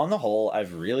 but on the whole,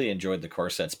 I've really enjoyed the core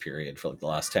sets period for the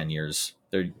last 10 years.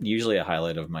 They're usually a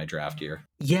highlight of my draft year.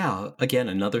 Yeah, again,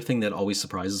 another thing that always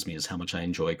surprises me is how much I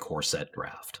enjoy core set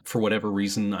draft. For whatever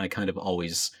reason, I kind of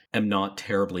always am not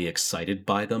terribly excited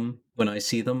by them when I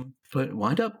see them, but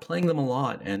wind up playing them a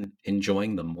lot and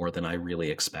enjoying them more than I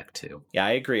really expect to. Yeah,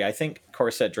 I agree. I think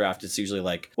core set draft is usually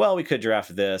like, well, we could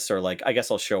draft this, or like, I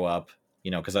guess I'll show up,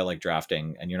 because I like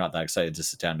drafting, and you're not that excited to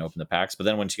sit down and open the packs. But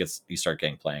then once you start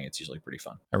getting playing, it's usually pretty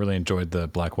fun. I really enjoyed the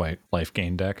black-white life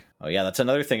gain deck. Oh yeah, that's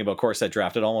another thing about core set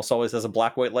draft. It almost always has a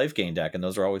black-white life gain deck, and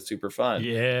those are always super fun.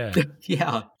 Yeah.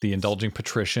 Yeah. The Indulging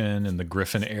Patrician and the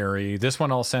Griffin Airy. This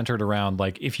one all centered around,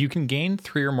 like, if you can gain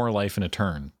 3 or more life in a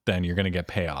turn, then you're going to get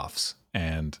payoffs.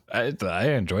 And I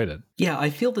enjoyed it. Yeah,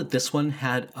 I feel that this one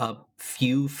had a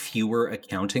fewer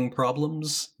accounting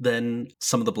problems than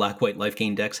some of the black-white life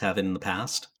gain decks have in the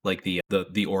past, like the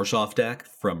Orzhov deck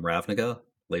from Ravnica,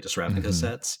 latest Ravnica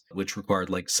sets, which required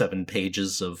like 7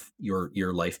 pages of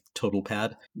your life total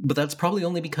pad. But that's probably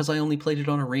only because I only played it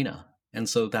on Arena, and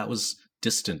so that was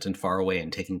distant and far away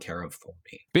and taken care of for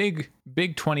me.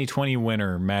 Big 2020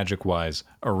 winner, Magic-wise,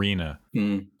 Arena.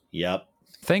 Yep.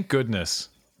 Thank goodness.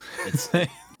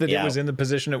 It was in the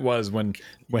position it was when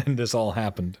this all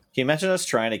happened. Can you imagine us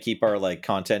trying to keep our like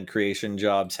content creation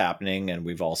jobs happening, and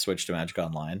we've all switched to Magic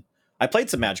Online? I played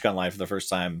some Magic Online for the first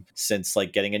time since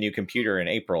like getting a new computer in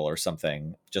April or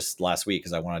something, just last week,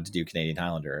 because I wanted to do Canadian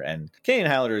Highlander, and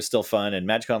Canadian Highlander is still fun, and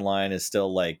Magic Online is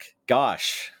still like,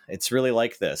 gosh, it's really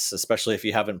like this, especially if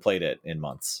you haven't played it in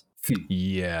months.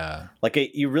 Yeah. Like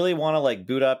you really want to like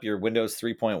boot up your Windows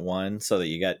 3.1 so that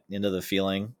you get into the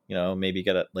feeling, maybe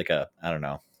get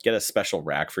get a special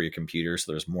rack for your computer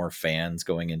so there's more fans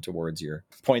going in towards your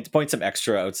point some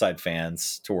extra outside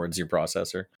fans towards your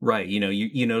processor. Right.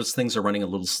 You notice things are running a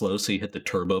little slow, so you hit the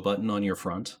turbo button on your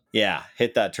front. Yeah,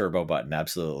 hit that turbo button.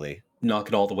 Absolutely. Knock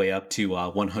it all the way up to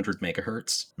 100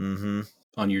 megahertz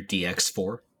on your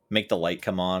DX4. Make the light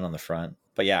come on the front.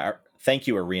 But yeah, thank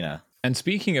you, Arena. And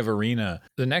speaking of Arena,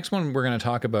 the next one we're going to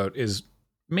talk about is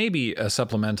maybe a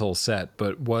supplemental set,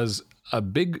 but was a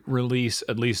big release,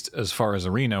 at least as far as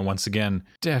Arena. Once again,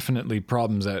 definitely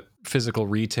problems at physical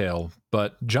retail,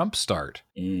 but Jumpstart,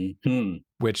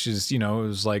 which is, it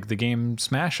was like the game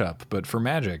Smash Up, but for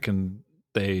Magic. And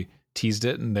they teased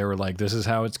it and they were like, this is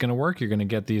how it's going to work. You're going to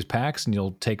get these packs and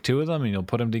you'll take 2 of them and you'll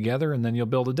put them together and then you'll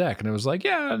build a deck. And it was like,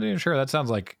 yeah, sure. That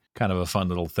sounds like kind of a fun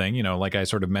little thing. Like I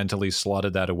sort of mentally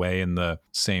slotted that away in the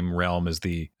same realm as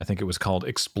I think it was called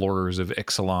Explorers of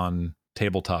Ixalan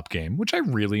tabletop game, which I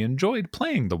really enjoyed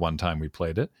playing the one time we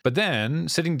played it. But then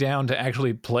sitting down to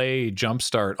actually play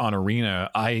Jumpstart on Arena,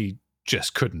 I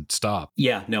just couldn't stop.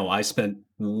 Yeah, no, I spent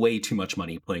way too much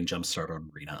money playing Jumpstart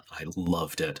on Arena. I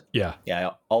loved it. Yeah.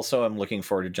 Yeah, also I'm looking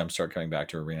forward to Jumpstart coming back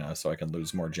to Arena so I can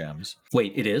lose more gems.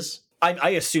 Wait, it is? I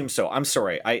assume so. I'm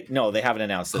sorry. No, they haven't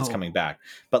announced that it's coming back.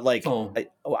 But like,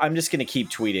 I'm just gonna keep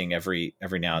tweeting every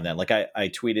now and then. Like I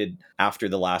tweeted after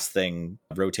the last thing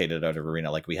rotated out of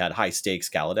Arena. Like we had high stakes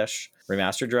Kaladesh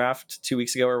remaster draft 2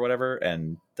 weeks ago or whatever,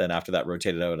 and then after that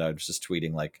rotated out, I was just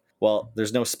tweeting like, well,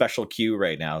 there's no special queue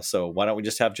right now, so why don't we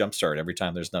just have Jumpstart every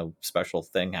time there's no special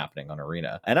thing happening on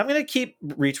Arena? And I'm gonna keep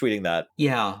retweeting that.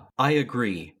 Yeah, I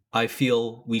agree. I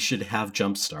feel we should have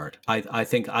Jumpstart. I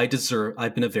think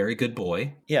I've been a very good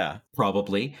boy. Yeah.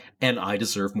 Probably. And I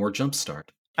deserve more Jumpstart.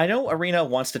 I know Arena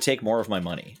wants to take more of my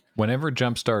money. Whenever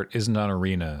Jumpstart isn't on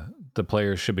Arena, the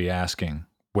players should be asking,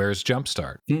 where's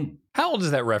Jumpstart? How old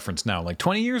is that reference now? Like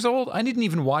 20 years old? I didn't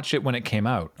even watch it when it came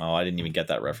out. Oh, I didn't even get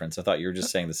that reference. I thought you were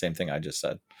just saying the same thing I just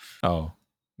said. Oh,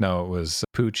 no, it was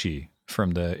Poochie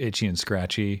from the Itchy and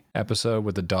Scratchy episode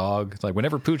with the dog. Like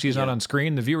whenever Poochie's not on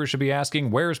screen, the viewer should be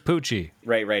asking, where's Poochie?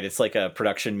 Right. It's like a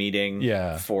production meeting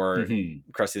for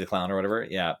Krusty the Clown or whatever.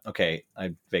 Yeah. Okay.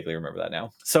 I vaguely remember that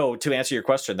now. So to answer your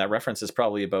question, that reference is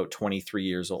probably about 23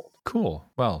 years old. Cool.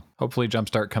 Well, hopefully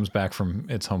Jumpstart comes back from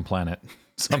its home planet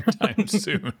sometime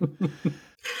soon.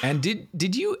 And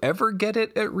did you ever get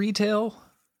it at retail,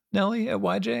 Nelly, at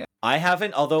YJ? I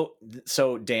haven't, although,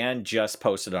 so Dan just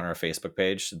posted on our Facebook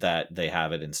page that they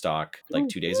have it in stock like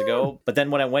 2 days ago. But then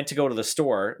when I went to go to the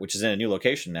store, which is in a new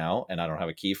location now, and I don't have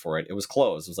a key for it, it was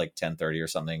closed. It was like 10:30 or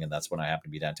something, and that's when I happened to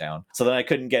be downtown. So then I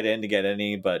couldn't get in to get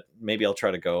any, but maybe I'll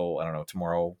try to go, I don't know,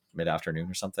 tomorrow mid-afternoon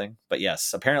or something. But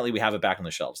yes, apparently we have it back on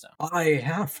the shelves now. I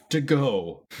have to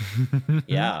go.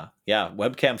 Yeah.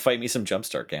 Webcam, fight me some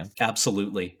Jumpstart, Cam.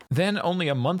 Absolutely. Then only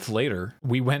a month later,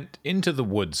 we went into the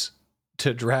woods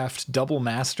to draft double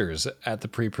masters at the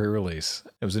pre-release.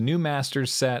 It was a new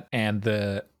masters set, and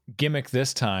the gimmick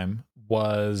this time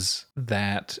was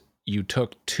that you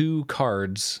took 2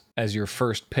 cards as your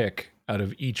first pick out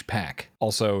of each pack.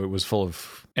 Also, it was full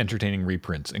of entertaining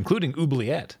reprints, including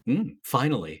Oubliette.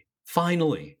 Finally.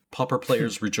 Pauper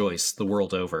players rejoice the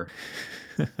world over.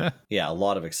 Yeah, a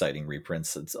lot of exciting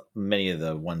reprints. It's many of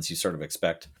the ones you sort of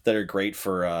expect that are great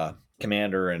for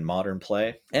Commander and Modern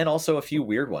play, and also a few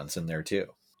weird ones in there too.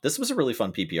 This was a really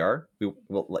fun PPR.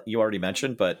 You already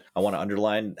mentioned, but I want to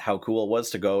underline how cool it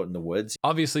was to go out in the woods.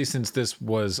 Obviously, since this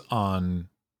was on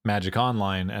Magic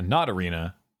Online and not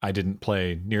Arena, I didn't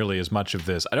play nearly as much of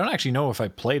this. I don't actually know if I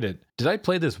played it. Did I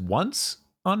play this once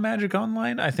on Magic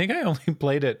Online? I think I only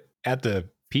played it at the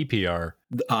PPR.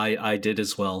 I did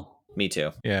as well. Me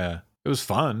too. Yeah, it was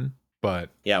fun, but...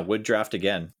 Yeah, would draft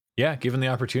again. Yeah, given the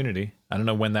opportunity. I don't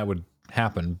know when that would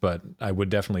happen, but I would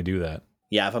definitely do that.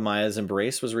 Yavimai's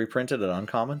Embrace was reprinted at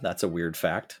Uncommon. That's a weird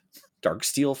fact.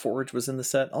 Darksteel Forge was in the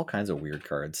set. All kinds of weird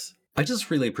cards. I just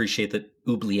really appreciate that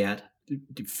Oubliette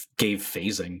gave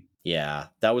phasing. Yeah,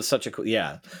 that was such a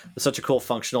cool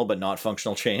functional but not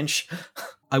functional change.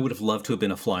 I would have loved to have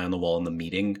been a fly on the wall in the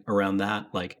meeting around that.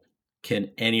 Like,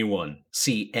 can anyone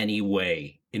see any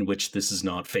way in which this is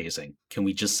not phasing? Can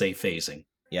we just say phasing?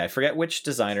 Yeah, I forget which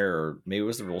designer, or maybe it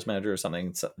was the rules manager or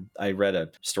something. So I read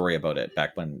a story about it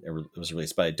back when it was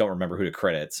released, but I don't remember who to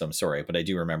credit, so I'm sorry. But I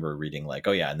do remember reading like,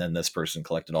 oh yeah, and then this person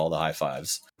collected all the high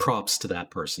fives. Props to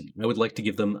that person. I would like to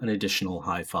give them an additional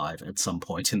high five at some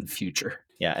point in the future.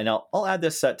 Yeah, and I'll add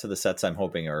this set to the sets I'm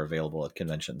hoping are available at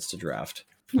conventions to draft.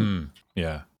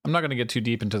 Yeah. I'm not going to get too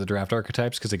deep into the draft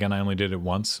archetypes because, again, I only did it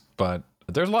once, but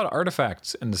there's a lot of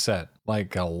artifacts in the set,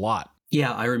 like a lot.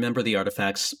 Yeah, I remember the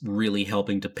artifacts really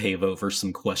helping to pave over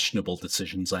some questionable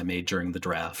decisions I made during the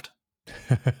draft.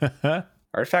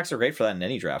 Artifacts are great for that in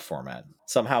any draft format.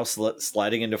 Somehow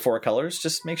sliding into 4 colors,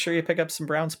 just make sure you pick up some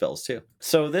brown spells too.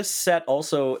 So this set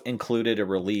also included a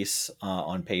release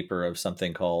on paper of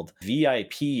something called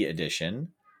VIP Edition,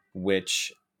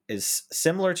 which is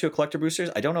similar to a Collector Boosters.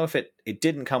 I don't know if it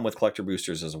didn't come with Collector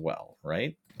Boosters as well,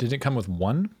 right? Did it come with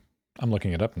one? I'm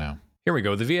looking it up now. Here we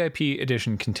go. The VIP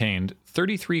edition contained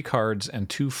 33 cards and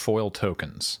 2 foil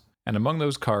tokens. And among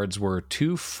those cards were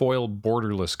 2 foil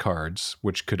borderless cards,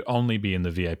 which could only be in the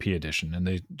VIP edition. And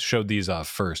they showed these off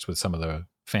first with some of the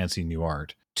fancy new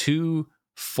art. 2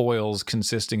 foils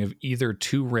consisting of either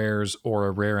 2 rares or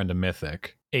a rare and a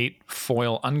mythic. 8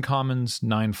 foil uncommons,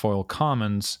 9 foil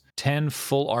commons, 10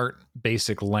 full art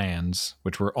basic lands,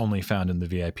 which were only found in the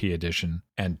VIP edition,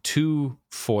 and 2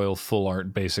 foil full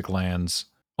art basic lands,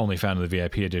 only found in the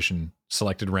VIP edition,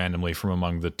 selected randomly from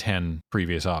among the 10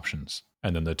 previous options,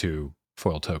 and then the 2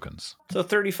 foil tokens. So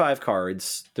 35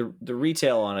 cards. The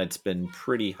retail on it's been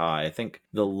pretty high. I think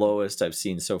the lowest I've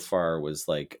seen so far was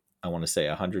like, I want to say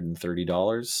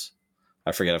 $130.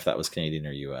 I forget if that was Canadian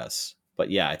or US. But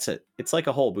yeah, it's like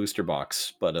a whole booster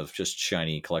box, but of just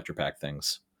shiny collector pack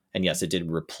things. And yes, it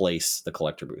did replace the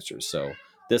collector boosters. So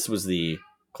this was the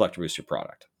collector booster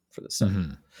product for this set.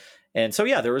 Mhm. And so,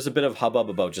 yeah, there was a bit of hubbub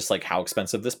about just like how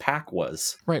expensive this pack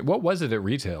was. Right. What was it at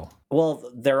retail? Well,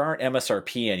 there aren't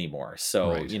MSRP anymore.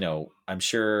 So, Right. you know, I'm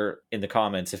sure in the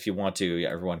comments, if you want to,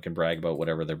 everyone can brag about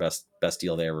whatever their best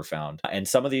deal they ever found. And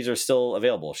some of these are still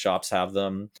available. Shops have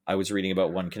them. I was reading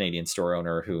about one Canadian store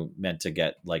owner who meant to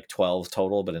get like 12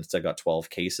 total, but instead got 12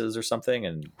 cases or something.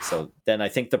 And so then I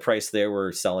think the price they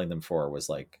were selling them for was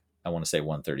like, I want to say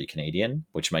 130 Canadian,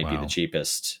 which might be Wow. the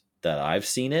cheapest that I've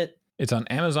seen it. It's on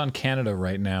Amazon Canada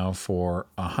right now for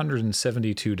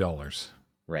 $172.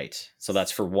 Right. So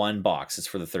that's for one box. It's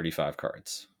for the 35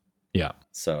 cards. Yeah.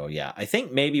 So yeah, I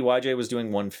think maybe YJ was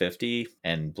doing 150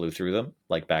 and blew through them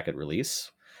like back at release.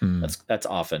 Mm. That's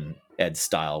often Ed's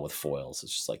style with foils.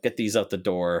 It's just like, get these out the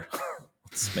door.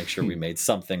 Let's make sure we made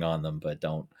something on them, but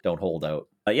don't hold out.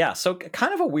 Yeah, so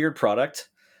kind of a weird product.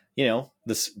 You know,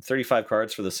 this 35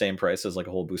 cards for the same price as like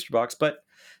a whole booster box, but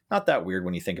not that weird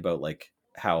when you think about like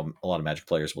how a lot of Magic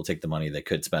players will take the money they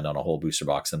could spend on a whole booster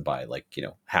box and buy like, you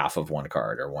know, half of one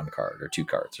card or two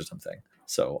cards or something.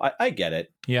 So I get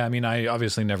it. Yeah, I mean, I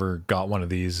obviously never got one of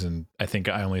these, and I think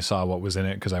I only saw what was in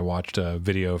it because I watched a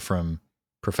video from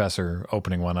Professor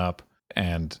opening one up,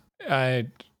 and I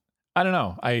don't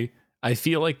know. I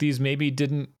feel like these maybe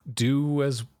didn't do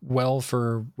as well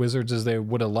for Wizards as they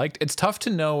would have liked. It's tough to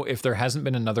know if there hasn't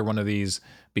been another one of these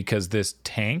because this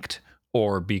tanked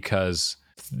or because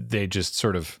they just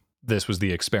sort of, this was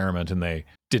the experiment and they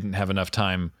didn't have enough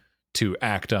time to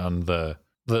act on the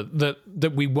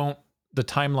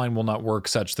timeline will not work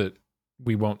such that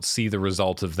we won't see the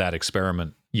result of that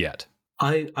experiment yet.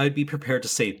 I'd be prepared to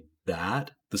say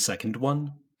that, the second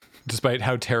one. Despite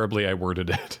how terribly I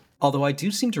worded it. Although I do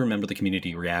seem to remember the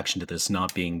community reaction to this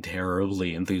not being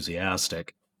terribly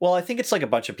enthusiastic. Well, I think it's like a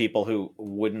bunch of people who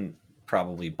wouldn't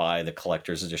probably buy the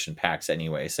collector's edition packs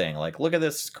anyway, saying like, look at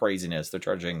this craziness. They're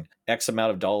charging X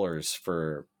amount of dollars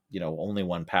for, you know, only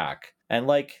one pack. And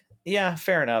like, yeah,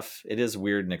 fair enough. It is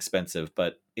weird and expensive,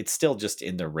 but it's still just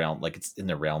in the realm, like it's in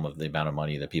the realm of the amount of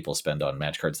money that people spend on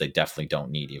Magic cards they definitely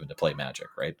don't need even to play Magic,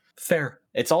 right? Fair.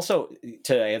 It's also,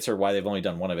 to answer why they've only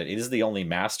done one of it, it is the only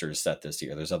Masters set this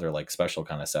year. There's other like special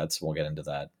kind of sets. We'll get into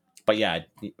that. But yeah,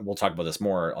 we'll talk about this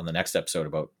more on the next episode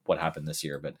about what happened this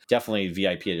year. But definitely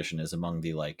VIP edition is among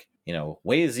the like, you know,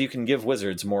 ways you can give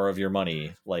Wizards more of your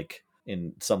money, like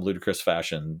in some ludicrous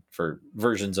fashion for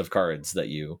versions of cards that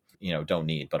you know, don't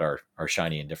need, but are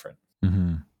shiny and different.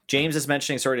 Mm-hmm. James is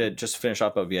mentioning, sorry to just finish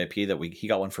up about VIP, that he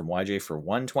got one from YJ for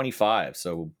 $125.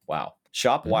 So wow.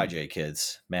 Shop YJ,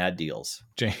 kids. Mad deals.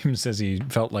 James says he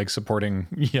felt like supporting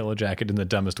Yellow Jacket in the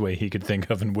dumbest way he could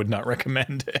think of and would not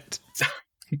recommend it.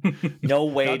 No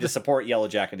way to support Yellow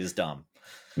Jacket is dumb.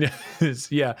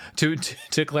 Yeah.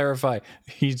 To clarify,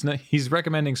 he's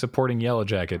recommending supporting Yellow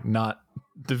Jacket, not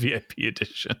the VIP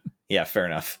edition. Yeah, fair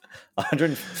enough.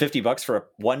 $150 for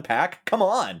one pack? Come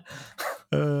on.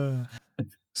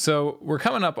 So we're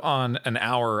coming up on an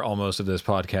hour almost of this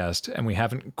podcast, and we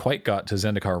haven't quite got to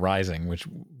Zendikar Rising, which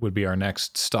would be our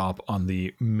next stop on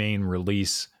the main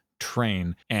release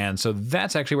train. And so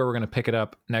that's actually where we're going to pick it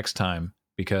up next time,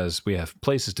 because we have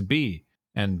places to be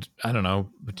and, I don't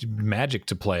know, Magic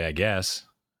to play, I guess.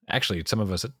 Actually, some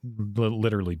of us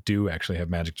literally do actually have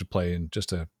Magic to play in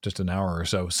just an hour or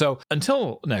so. So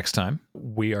until next time,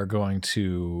 we are going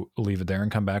to leave it there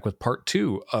and come back with part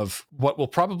 2 of what will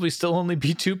probably still only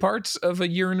be 2 parts of a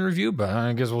year in review, but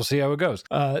I guess we'll see how it goes.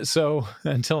 So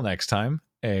until next time,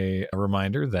 a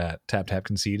reminder that Tap Tap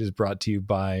Concede is brought to you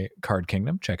by Card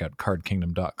Kingdom. Check out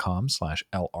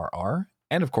cardkingdom.com/LRR.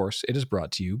 And of course, it is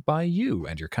brought to you by you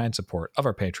and your kind support of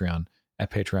our Patreon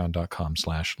at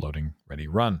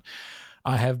patreon.com/loadingreadyrun.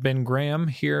 I have been Graham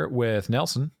here with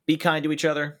Nelson. Be kind to each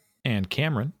other. And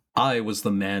Cameron. I was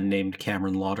the man named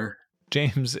Cameron Lauder.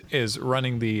 James is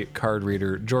running the card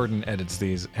reader. Jordan edits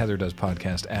these. Heather does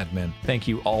podcast admin. Thank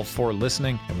you all for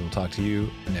listening, and we will talk to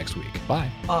you next week. Bye.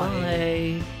 Bye.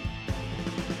 Bye.